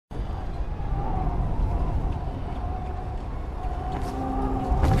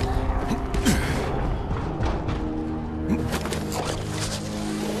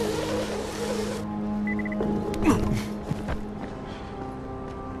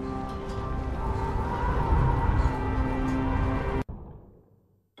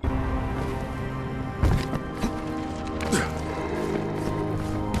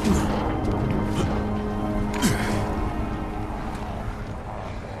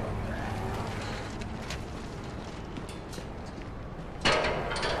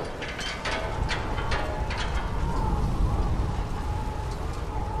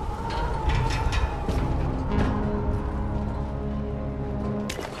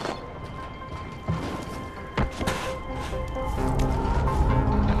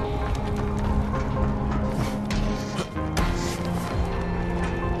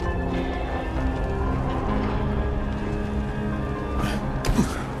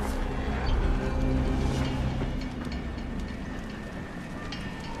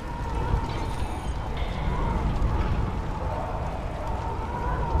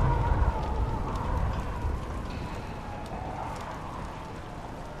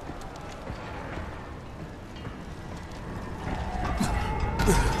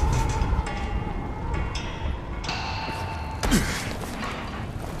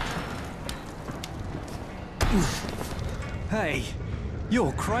Hey,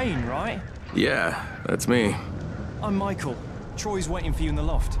 you're Crane, right? Yeah, that's me. I'm Michael. Troy's waiting for you in the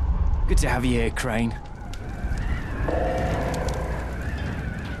loft. Good to have you here, Crane.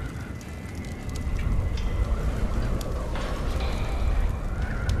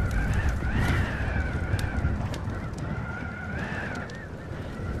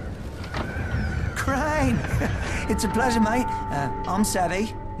 Crane! It's a pleasure, mate. I'm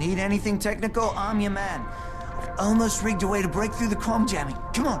Savvy. Need anything technical, I'm your man. I've almost rigged a way to break through the comm jamming.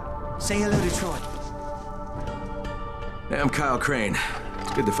 Come on, say hello to Troy. Hey, I'm Kyle Crane.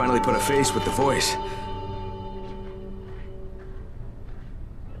 It's good to finally put a face with the voice.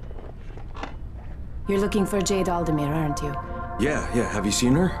 You're looking for Jade Aldemir, aren't you? Yeah. Have you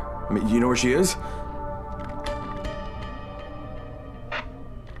seen her? I mean, you know where she is?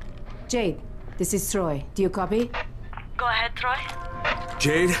 Jade, this is Troy. Do you copy? Go ahead, Troy.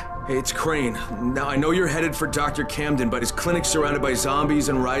 Jade? Hey, it's Crane. Now, I know you're headed for Dr. Camden, but his clinic's surrounded by zombies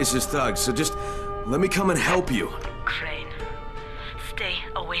and Rise's thugs, so just let me come and help you. Crane, stay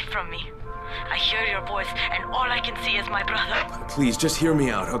away from me. I hear your voice, and all I can see is my brother. Please, just hear me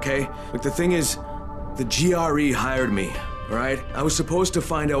out, okay? Look, the thing is, the GRE hired me, all right? I was supposed to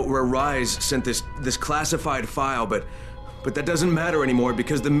find out where Rise sent this classified file, but that doesn't matter anymore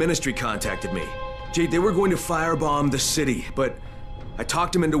because the Ministry contacted me. Jade, they were going to firebomb the city, but I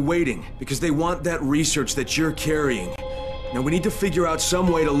talked them into waiting because they want that research that you're carrying. Now we need to figure out some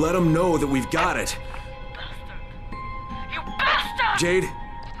way to let them know that we've got it. Bastard! You bastard! Jade!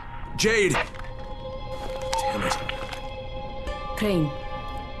 Jade! Damn it. Crane,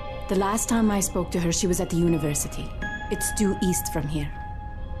 the last time I spoke to her, she was at the university. It's due east from here.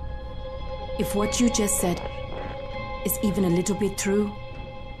 If what you just said is even a little bit true,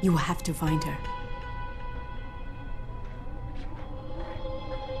 you have to find her.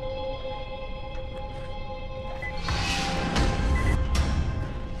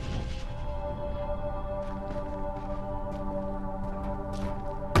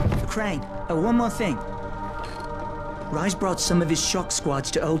 Crane, one more thing. Rise brought some of his shock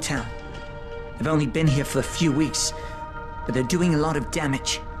squads to Old Town. They've only been here for a few weeks, but they're doing a lot of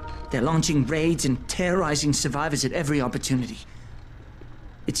damage. They're launching raids and terrorizing survivors at every opportunity.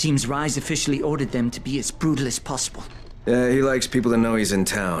 It seems Rise officially ordered them to be as brutal as possible. Yeah, he likes people to know he's in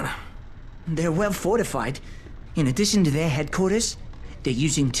town. They're well fortified. In addition to their headquarters, they're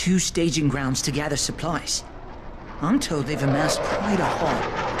using 2 staging grounds to gather supplies. I'm told they've amassed quite a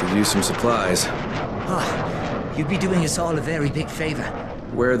haul. Could use some supplies. Ah, you'd be doing us all a very big favor.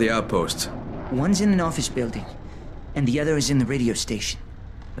 Where are the outposts? One's in an office building, and the other is in the radio station.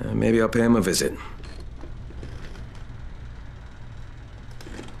 Maybe I'll pay him a visit.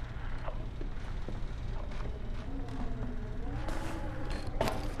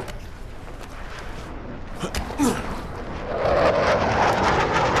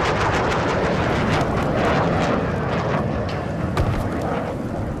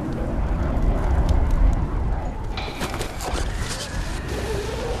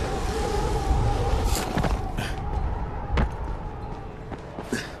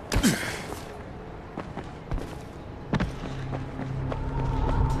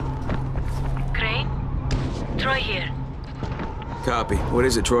 Troy here. Copy. What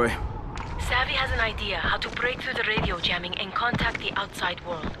is it, Troy? Savvy has an idea how to break through the radio jamming and contact the outside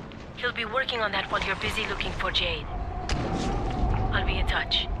world. He'll be working on that while you're busy looking for Jade. I'll be in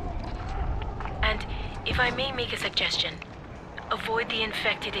touch. And if I may make a suggestion, avoid the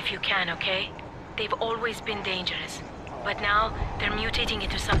infected if you can, okay? They've always been dangerous, but now they're mutating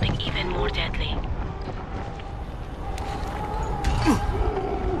into something even more deadly.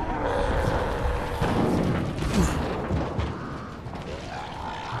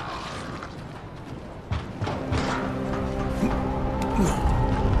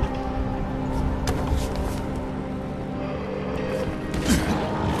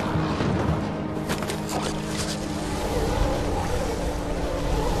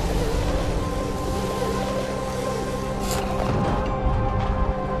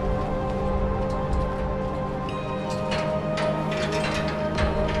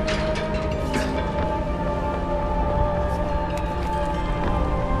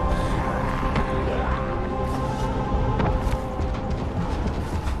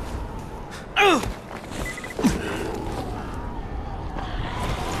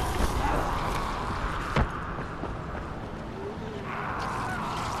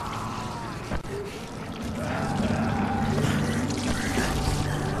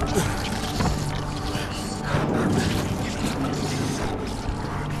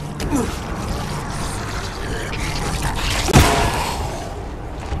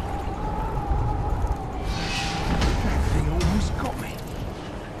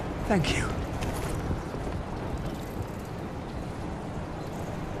 Thank you.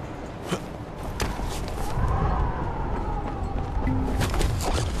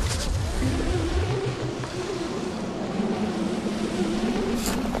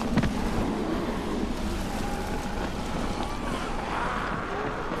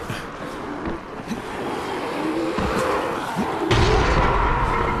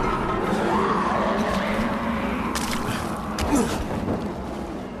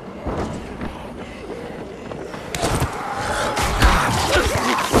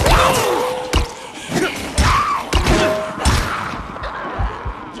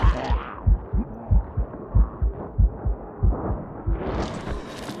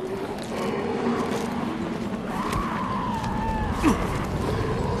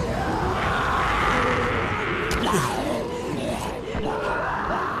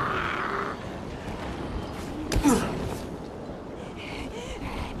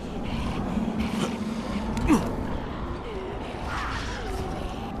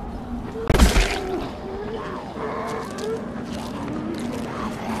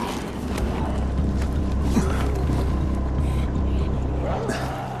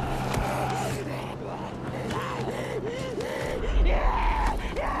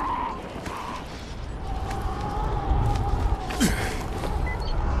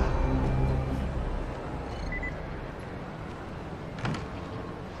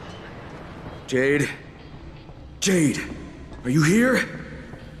 Jade? Jade, are you here?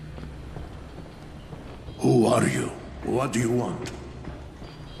 Who are you? What do you want?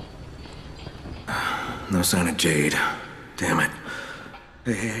 No sign of Jade. Damn it.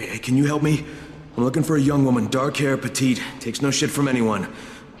 Hey, can you help me? I'm looking for a young woman, dark hair, petite, takes no shit from anyone.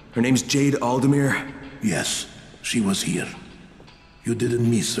 Her name's Jade Aldemir. Yes, she was here. You didn't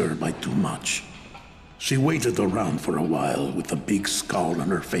miss her by too much. She waited around for a while with a big scowl on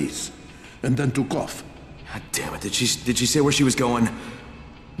her face, and then took off. God damn it, did she say where she was going?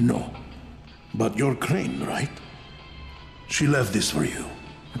 No. But you're Crane, right? She left this for you.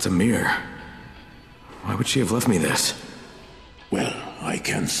 That's a mirror. Why would she have left me this? Well, I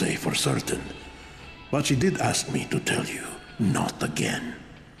can't say for certain. But she did ask me to tell you, not again.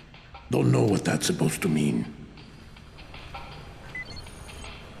 Don't know what that's supposed to mean.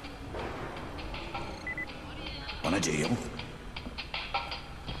 Want a deal?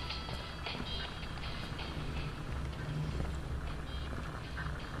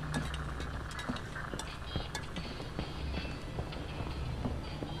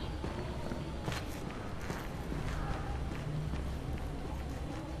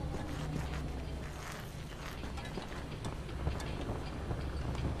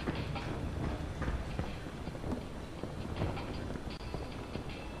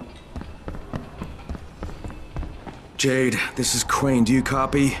 Jade, this is Crane. Do you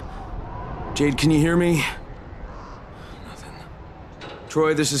copy? Jade, can you hear me? Nothing.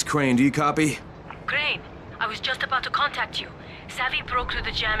 Troy, this is Crane. Do you copy? Crane, I was just about to contact you. Savvy broke through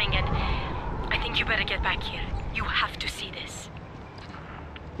the jamming and I think you better get back here. You have to see this.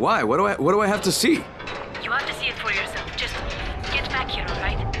 Why? What do I have to see? You have to see it for yourself. Just get back here, all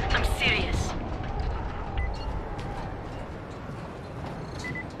right? I'm serious.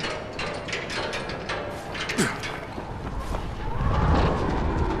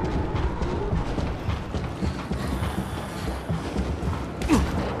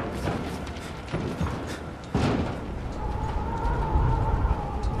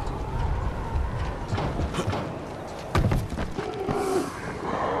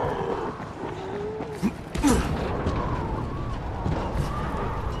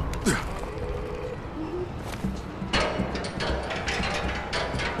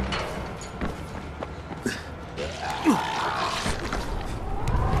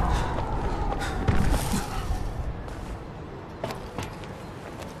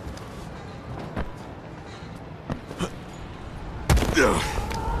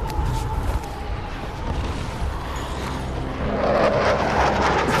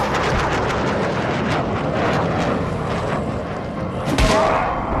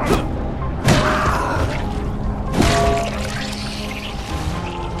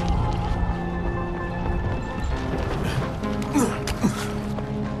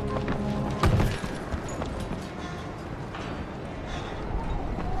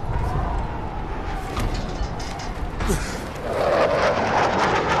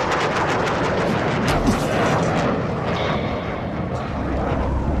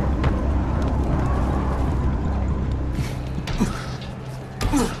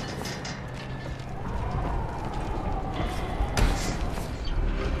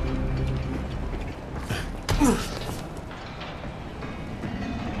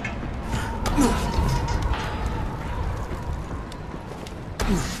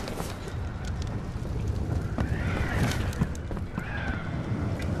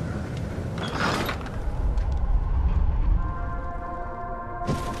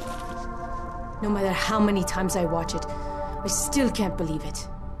 No matter how many times I watch it, I still can't believe it.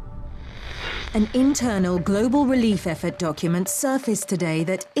 An internal global relief effort document surfaced today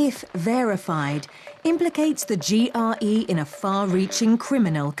that, if verified, implicates the GRE in a far-reaching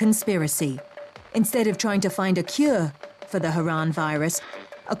criminal conspiracy. Instead of trying to find a cure for the Harran virus,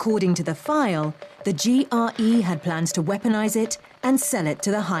 according to the file, the GRE had plans to weaponize it and sell it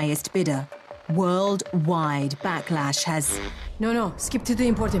to the highest bidder. Worldwide backlash has... No, skip to the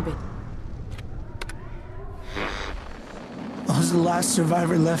important bit. I was the last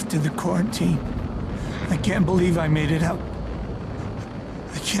survivor left in the quarantine. I can't believe I made it out.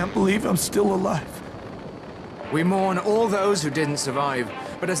 I can't believe I'm still alive. We mourn all those who didn't survive,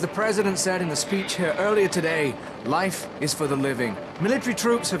 but as the President said in the speech here earlier today, life is for the living. Military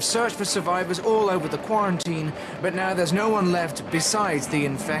troops have searched for survivors all over the quarantine, but now there's no one left besides the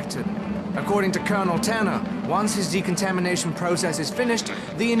infected. According to Colonel Tanner, once his decontamination process is finished,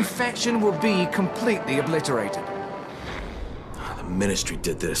 the infection will be completely obliterated. The Ministry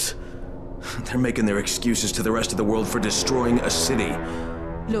did this. They're making their excuses to the rest of the world for destroying a city.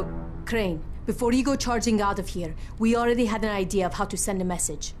 Look, Crane, before you go charging out of here, we already had an idea of how to send a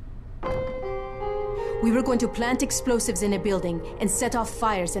message. We were going to plant explosives in a building and set off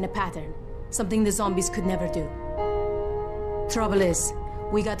fires in a pattern, something the zombies could never do. Trouble is,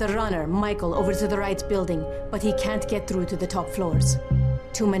 we got a runner, Michael, over to the right building, but he can't get through to the top floors.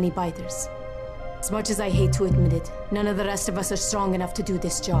 Too many biters. As much as I hate to admit it, none of the rest of us are strong enough to do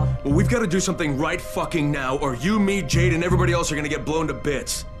this job. Well, we've got to do something right fucking now, or you, me, Jade, and everybody else are gonna get blown to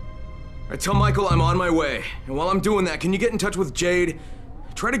bits. I tell Michael I'm on my way, and while I'm doing that, can you get in touch with Jade?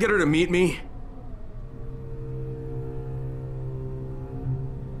 Try to get her to meet me.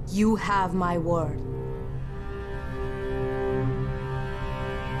 You have my word.